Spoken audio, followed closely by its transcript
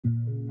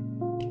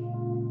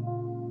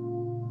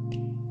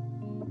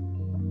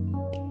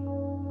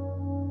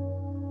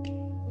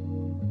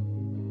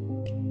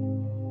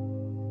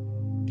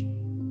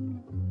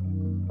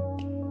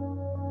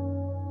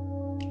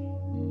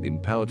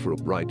empowered for a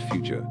bright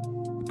future.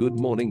 Good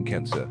morning,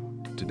 Cancer.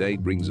 Today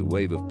brings a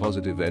wave of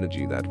positive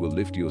energy that will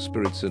lift your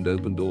spirits and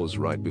open doors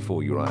right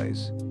before your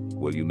eyes.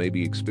 While you may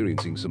be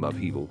experiencing some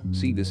upheaval,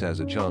 see this as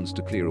a chance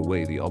to clear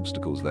away the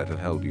obstacles that have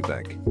held you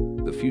back.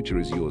 The future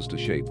is yours to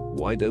shape,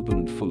 wide open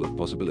and full of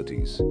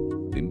possibilities.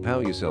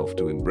 Empower yourself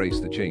to embrace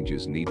the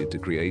changes needed to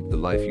create the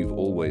life you've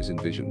always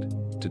envisioned.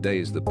 Today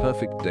is the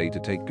perfect day to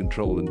take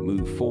control and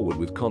move forward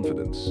with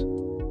confidence.